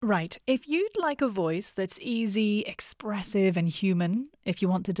Right, if you'd like a voice that's easy, expressive and human, if you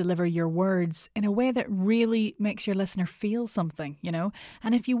want to deliver your words in a way that really makes your listener feel something,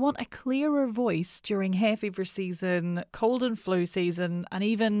 and if you want a clearer voice during hay fever season, cold and flu season, and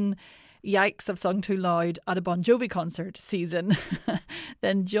even, yikes, I've sung too loud at a Bon Jovi concert season,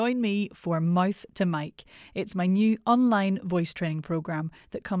 then join me for Mouth to Mic. It's my new online voice training programme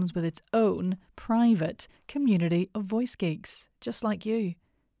that comes with its own private community of voice geeks, just like you.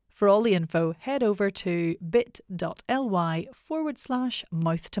 For all the info, head over to bit.ly/mouth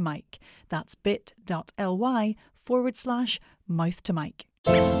to mic. That's bit.ly/mouth to mic.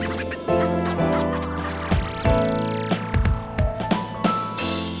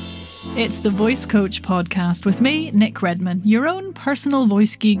 It's the Voice Coach podcast with me, Nick Redman, your own personal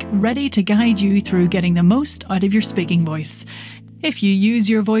voice geek, ready to guide you through getting the most out of your speaking voice. If you use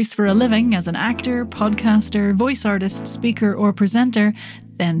your voice for a living as an actor, podcaster, voice artist, speaker or presenter,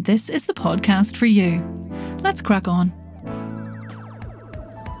 then this is the podcast for you. Let's crack on.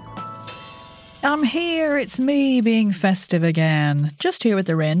 I'm here, it's me being festive again. Just here with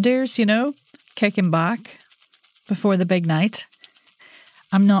the reindeers, kicking back before the big night.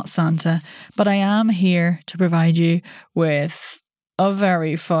 I'm not Santa, but I am here to provide you with a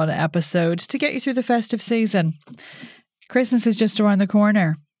very fun episode to get you through the festive season. Christmas is just around the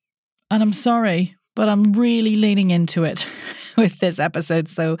corner, and I'm sorry, but I'm really leaning into it with this episode,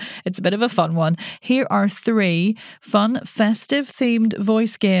 so it's a bit of a fun one. Here are 3 fun, festive-themed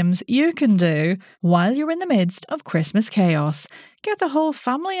voice games you can do while you're in the midst of Christmas chaos. Get the whole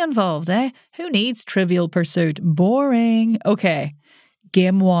family involved, eh? Who needs Trivial Pursuit? Boring. Okay,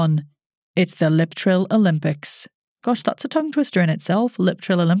 game 1. It's the Lip Trill Olympics. Gosh, that's a tongue twister in itself, Lip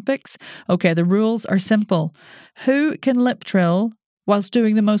Trill Olympics. Okay, the rules are simple. Who can lip trill whilst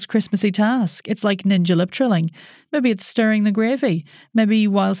doing the most Christmassy task? It's like ninja lip trilling. Maybe it's stirring the gravy. Maybe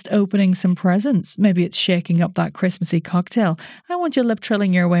whilst opening some presents. Maybe it's shaking up that Christmassy cocktail. I want you lip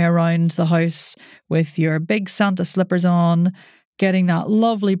trilling your way around the house with your big Santa slippers on, getting that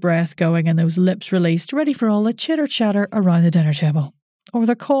lovely breath going and those lips released, ready for all the chitter chatter around the dinner table. Or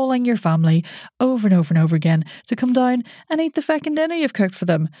they're calling your family over and over and over again to come down and eat the feckin' dinner you've cooked for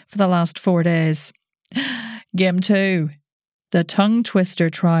them for the last 4 days. Game 2. The tongue twister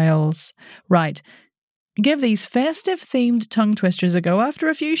trials. Right. Give these festive-themed tongue twisters a go after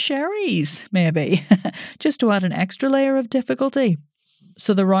a few sherries, maybe, just to add an extra layer of difficulty.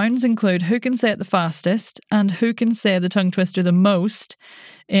 So the rounds include who can say it the fastest and who can say the tongue twister the most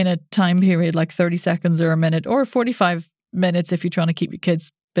in a time period like 30 seconds or a minute or 45 minutes if you're trying to keep your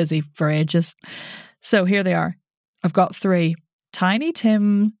kids busy for ages. So here they are. I've got 3. Tiny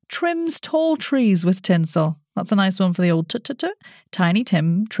Tim trims tall trees with tinsel. That's a nice one for the old tut-tut-tut. Tiny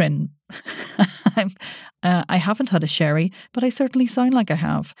Tim trim. I haven't had a sherry, but I certainly sound like I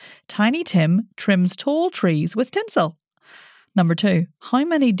have. Tiny Tim trims tall trees with tinsel. Number 2. How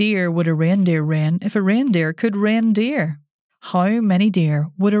many deer would a reindeer rain if a reindeer could rain deer? How many deer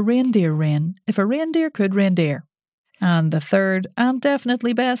would a reindeer rain if a reindeer could rain deer? And the 3rd and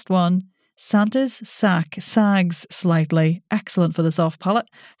definitely best one, Santa's sack sags slightly. Excellent for the soft palate.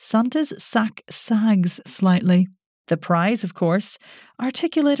 Santa's sack sags slightly. The prize, of course,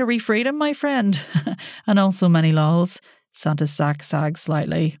 articulatory freedom, my friend. And also many lols. Santa's sack sags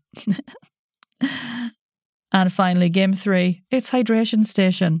slightly. And finally, game 3, it's hydration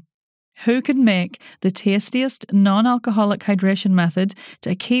station. Who can make the tastiest non-alcoholic hydration method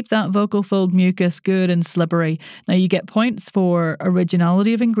to keep that vocal fold mucus good and slippery? Now, you get points for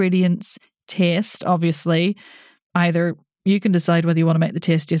originality of ingredients, taste, obviously. Either you can decide whether you want to make the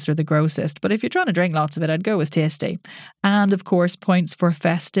tastiest or the grossest, but if you're trying to drink lots of it, I'd go with tasty. And, of course, points for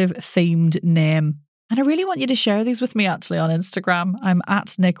festive-themed name. And I really want you to share these with me actually on Instagram. I'm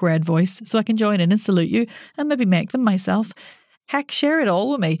at Nick Red Voice, so I can join in and salute you and maybe make them myself. Heck, share it all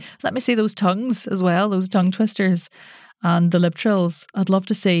with me. Let me see those tongues as well, those tongue twisters and the lip trills. I'd love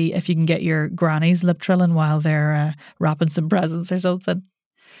to see if you can get your grannies lip trilling while they're wrapping some presents or something.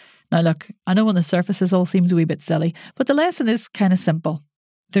 Now look, I know on the surface this all seems a wee bit silly, but the lesson is kind of simple.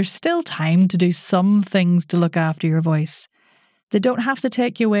 There's still time to do some things to look after your voice. They don't have to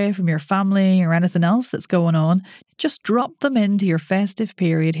take you away from your family or anything else that's going on. Just drop them into your festive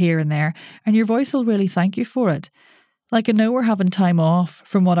period here and there, and your voice will really thank you for it. Like, I know we're having time off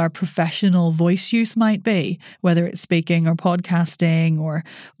from what our professional voice use might be, whether it's speaking or podcasting or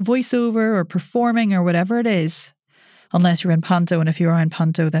voiceover or performing or whatever it is. Unless you're in Panto, and if you are in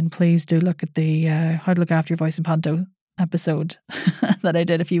Panto, then please do look at the How to Look After Your Voice in Panto episode that I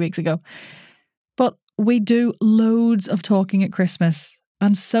did a few weeks ago. But we do loads of talking at Christmas,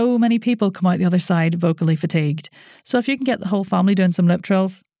 and so many people come out the other side vocally fatigued. So if you can get the whole family doing some lip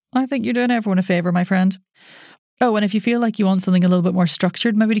trills, I think you're doing everyone a favour, my friend. Oh, and if you feel like you want something a little bit more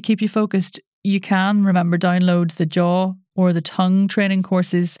structured, maybe to keep you focused, you can, remember, download the jaw or the tongue training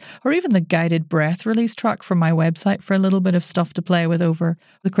courses, or even the guided breath release track from my website for a little bit of stuff to play with over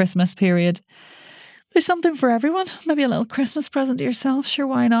the Christmas period. There's something for everyone. Maybe a little Christmas present to yourself. Sure,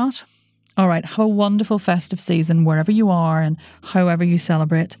 why not? All right, have a wonderful festive season wherever you are and however you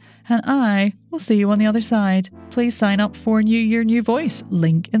celebrate. And I will see you on the other side. Please sign up for New Year, New Voice.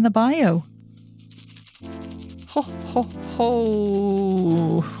 Link in the bio. Ho, ho,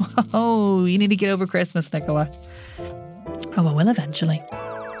 ho. Oh, you need to get over Christmas, Nicola. Oh, I will eventually.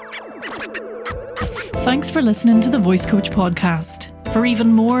 Thanks for listening to the Voice Coach podcast. For even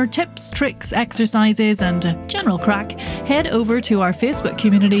more tips, tricks, exercises and general crack, head over to our Facebook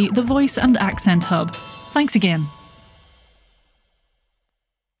community, The Voice and Accent Hub. Thanks again.